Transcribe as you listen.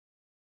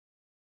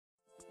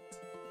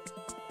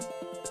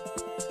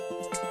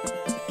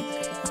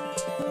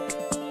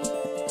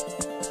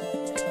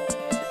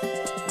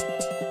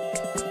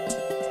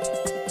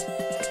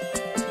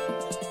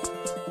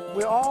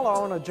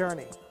are on a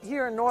journey.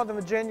 Here in Northern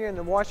Virginia in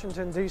the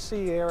Washington,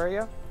 D.C.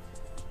 area,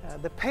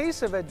 the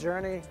pace of that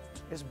journey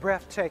is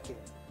breathtaking.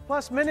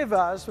 Plus, many of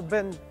us have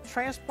been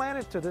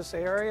transplanted to this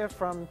area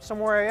from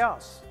somewhere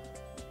else.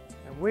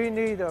 And we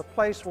need a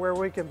place where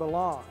we can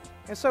belong.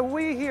 And so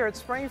we here at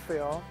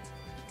Springfield,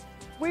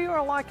 we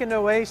are like an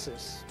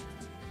oasis,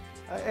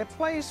 a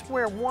place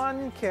where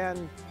one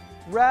can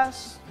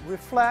rest,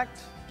 reflect,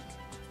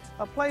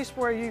 a place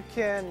where you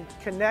can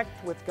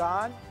connect with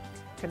God,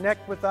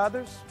 connect with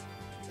others,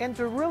 and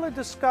to really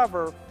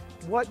discover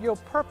what your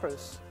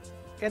purpose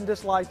in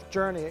this life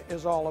journey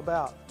is all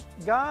about.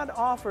 God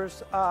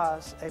offers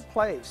us a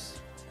place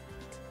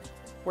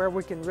where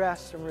we can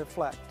rest and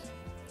reflect.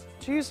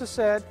 Jesus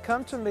said,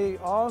 "Come to me,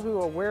 all who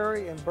are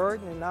weary and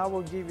burdened, and I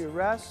will give you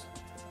rest.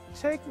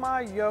 Take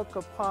my yoke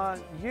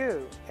upon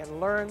you and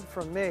learn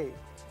from me.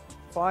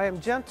 For I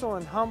am gentle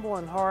and humble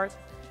in heart,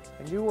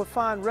 and you will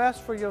find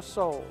rest for your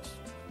souls.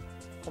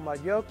 For my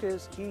yoke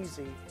is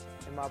easy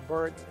and my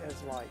burden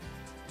is light."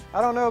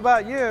 I don't know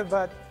about you,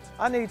 but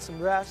I need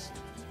some rest.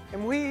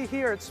 And we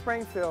here at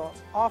Springfield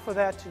offer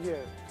that to you.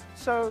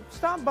 So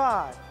stop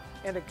by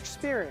and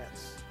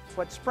experience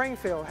what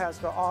Springfield has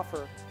to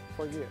offer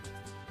for you.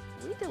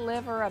 We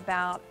deliver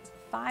about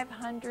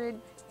 500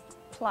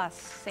 plus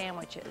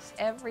sandwiches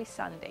every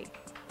Sunday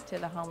to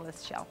the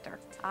homeless shelter.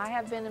 I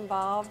have been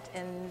involved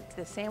in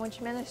the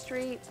sandwich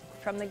ministry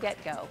from the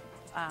get-go.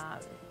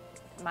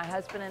 My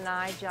husband and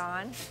I,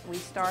 John, we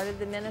started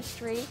the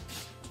ministry.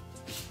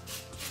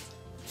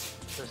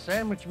 The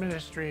sandwich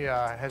ministry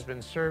has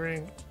been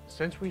serving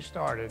since we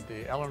started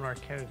the Eleanor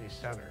Kennedy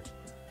Center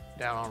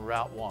down on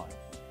Route 1.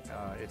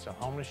 It's a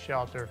homeless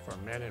shelter for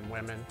men and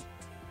women,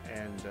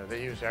 and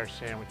they use our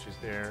sandwiches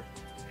there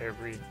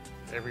every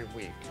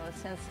week.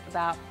 Since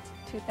about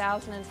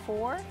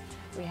 2004,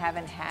 we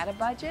haven't had a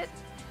budget.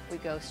 We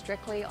go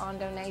strictly on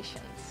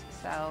donations,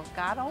 so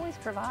God always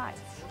provides.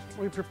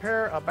 We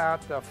prepare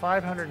about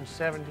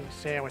 570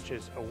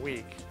 sandwiches a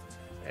week,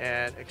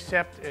 and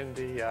except in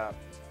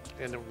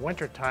the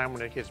winter time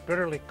when it gets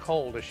bitterly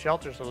cold, the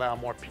shelters allow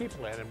more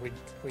people in, and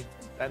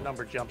that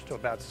number jumps to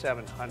about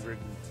 700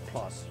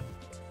 plus.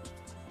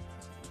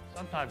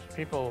 Sometimes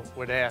people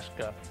would ask,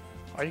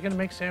 are you going to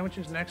make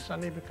sandwiches next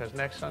Sunday because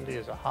next Sunday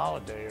is a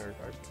holiday or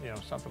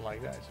something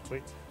like that? So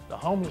the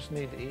homeless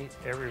need to eat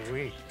every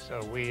week,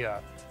 so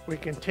we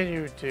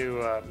continue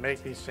to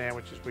make these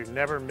sandwiches. We've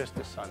never missed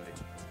a Sunday.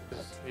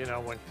 You know,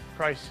 when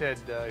Christ said,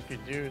 if you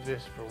do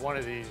this for one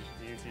of these,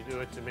 you do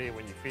it to me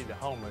when you feed the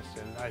homeless,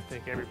 and I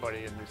think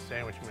everybody in this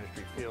sandwich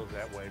ministry feels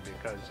that way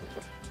because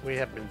we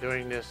have been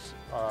doing this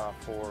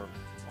for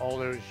all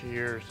those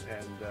years,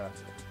 and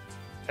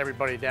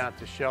everybody down at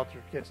the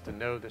shelter gets to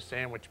know the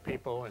sandwich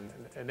people, and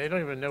they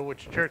don't even know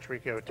which church we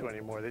go to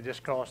anymore. They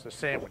just call us the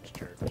Sandwich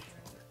Church.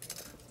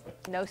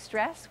 No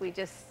stress. We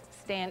just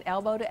stand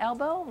elbow to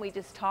elbow, and we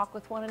just talk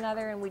with one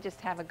another, and we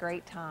just have a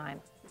great time.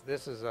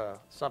 This is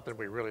something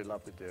we really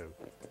love to do.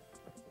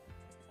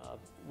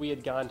 We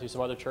had gone to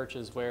some other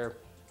churches where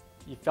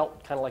you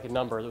felt kind of like a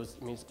number. It was,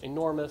 it's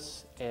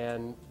enormous,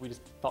 and we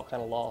just felt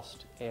kind of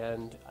lost.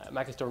 And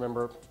I can still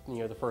remember,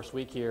 the first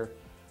week here,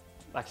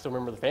 I can still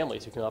remember the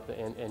families who came up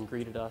and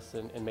greeted us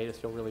and made us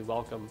feel really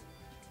welcome.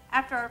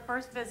 After our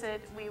first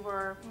visit, we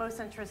were most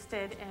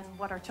interested in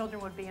what our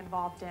children would be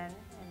involved in. And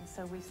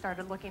so we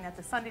started looking at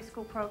the Sunday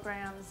school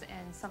programs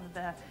and some of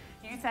the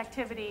youth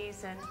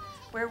activities and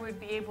where we'd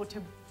be able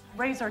to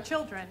raise our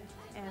children.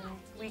 And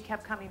we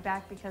kept coming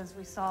back because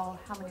we saw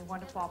how many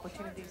wonderful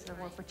opportunities there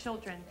were for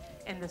children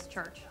in this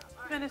church.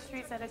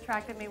 Ministries that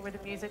attracted me were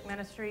the music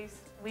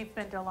ministries. We've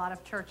been to a lot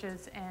of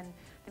churches, and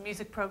the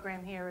music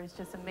program here is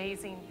just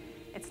amazing.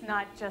 It's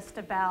not just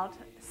about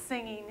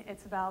singing,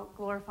 it's about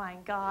glorifying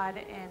God,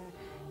 and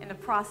in the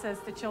process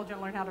the children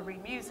learn how to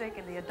read music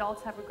and the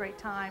adults have a great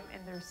time,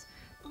 and there's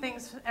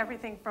things,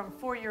 everything from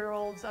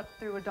 4-year-olds up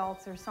through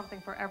adults. There's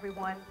something for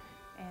everyone,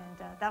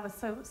 and that was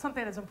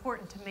something that's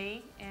important to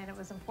me, and it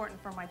was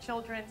important for my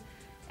children,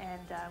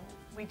 and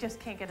we just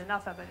can't get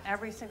enough of it.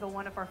 Every single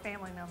one of our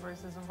family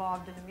members is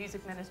involved in the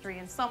music ministry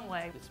in some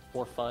way. It's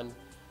more fun.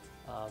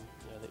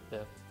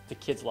 The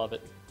kids love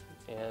it,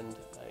 and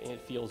it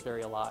feels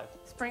very alive.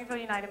 Springfield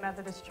United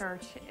Methodist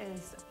Church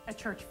is a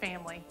church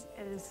family.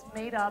 It is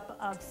made up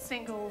of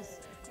singles,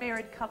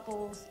 married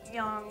couples,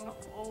 young,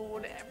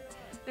 old.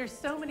 There's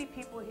so many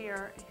people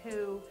here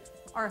who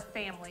are a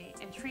family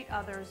and treat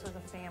others as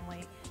a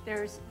family.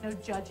 There's no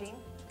judging.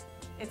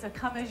 It's a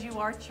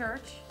come-as-you-are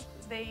church.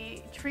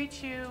 They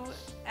treat you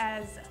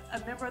as a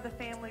member of the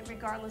family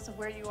regardless of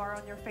where you are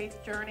on your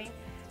faith journey.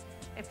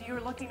 If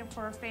you're looking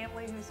for a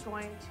family who's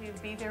going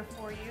to be there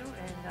for you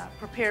and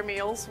prepare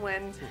meals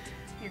when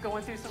you're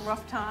going through some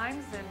rough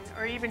times,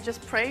 or even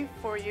just pray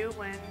for you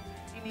when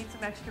you need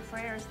some extra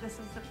prayers, this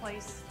is the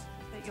place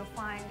that you'll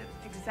find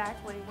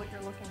exactly what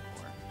you're looking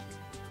for.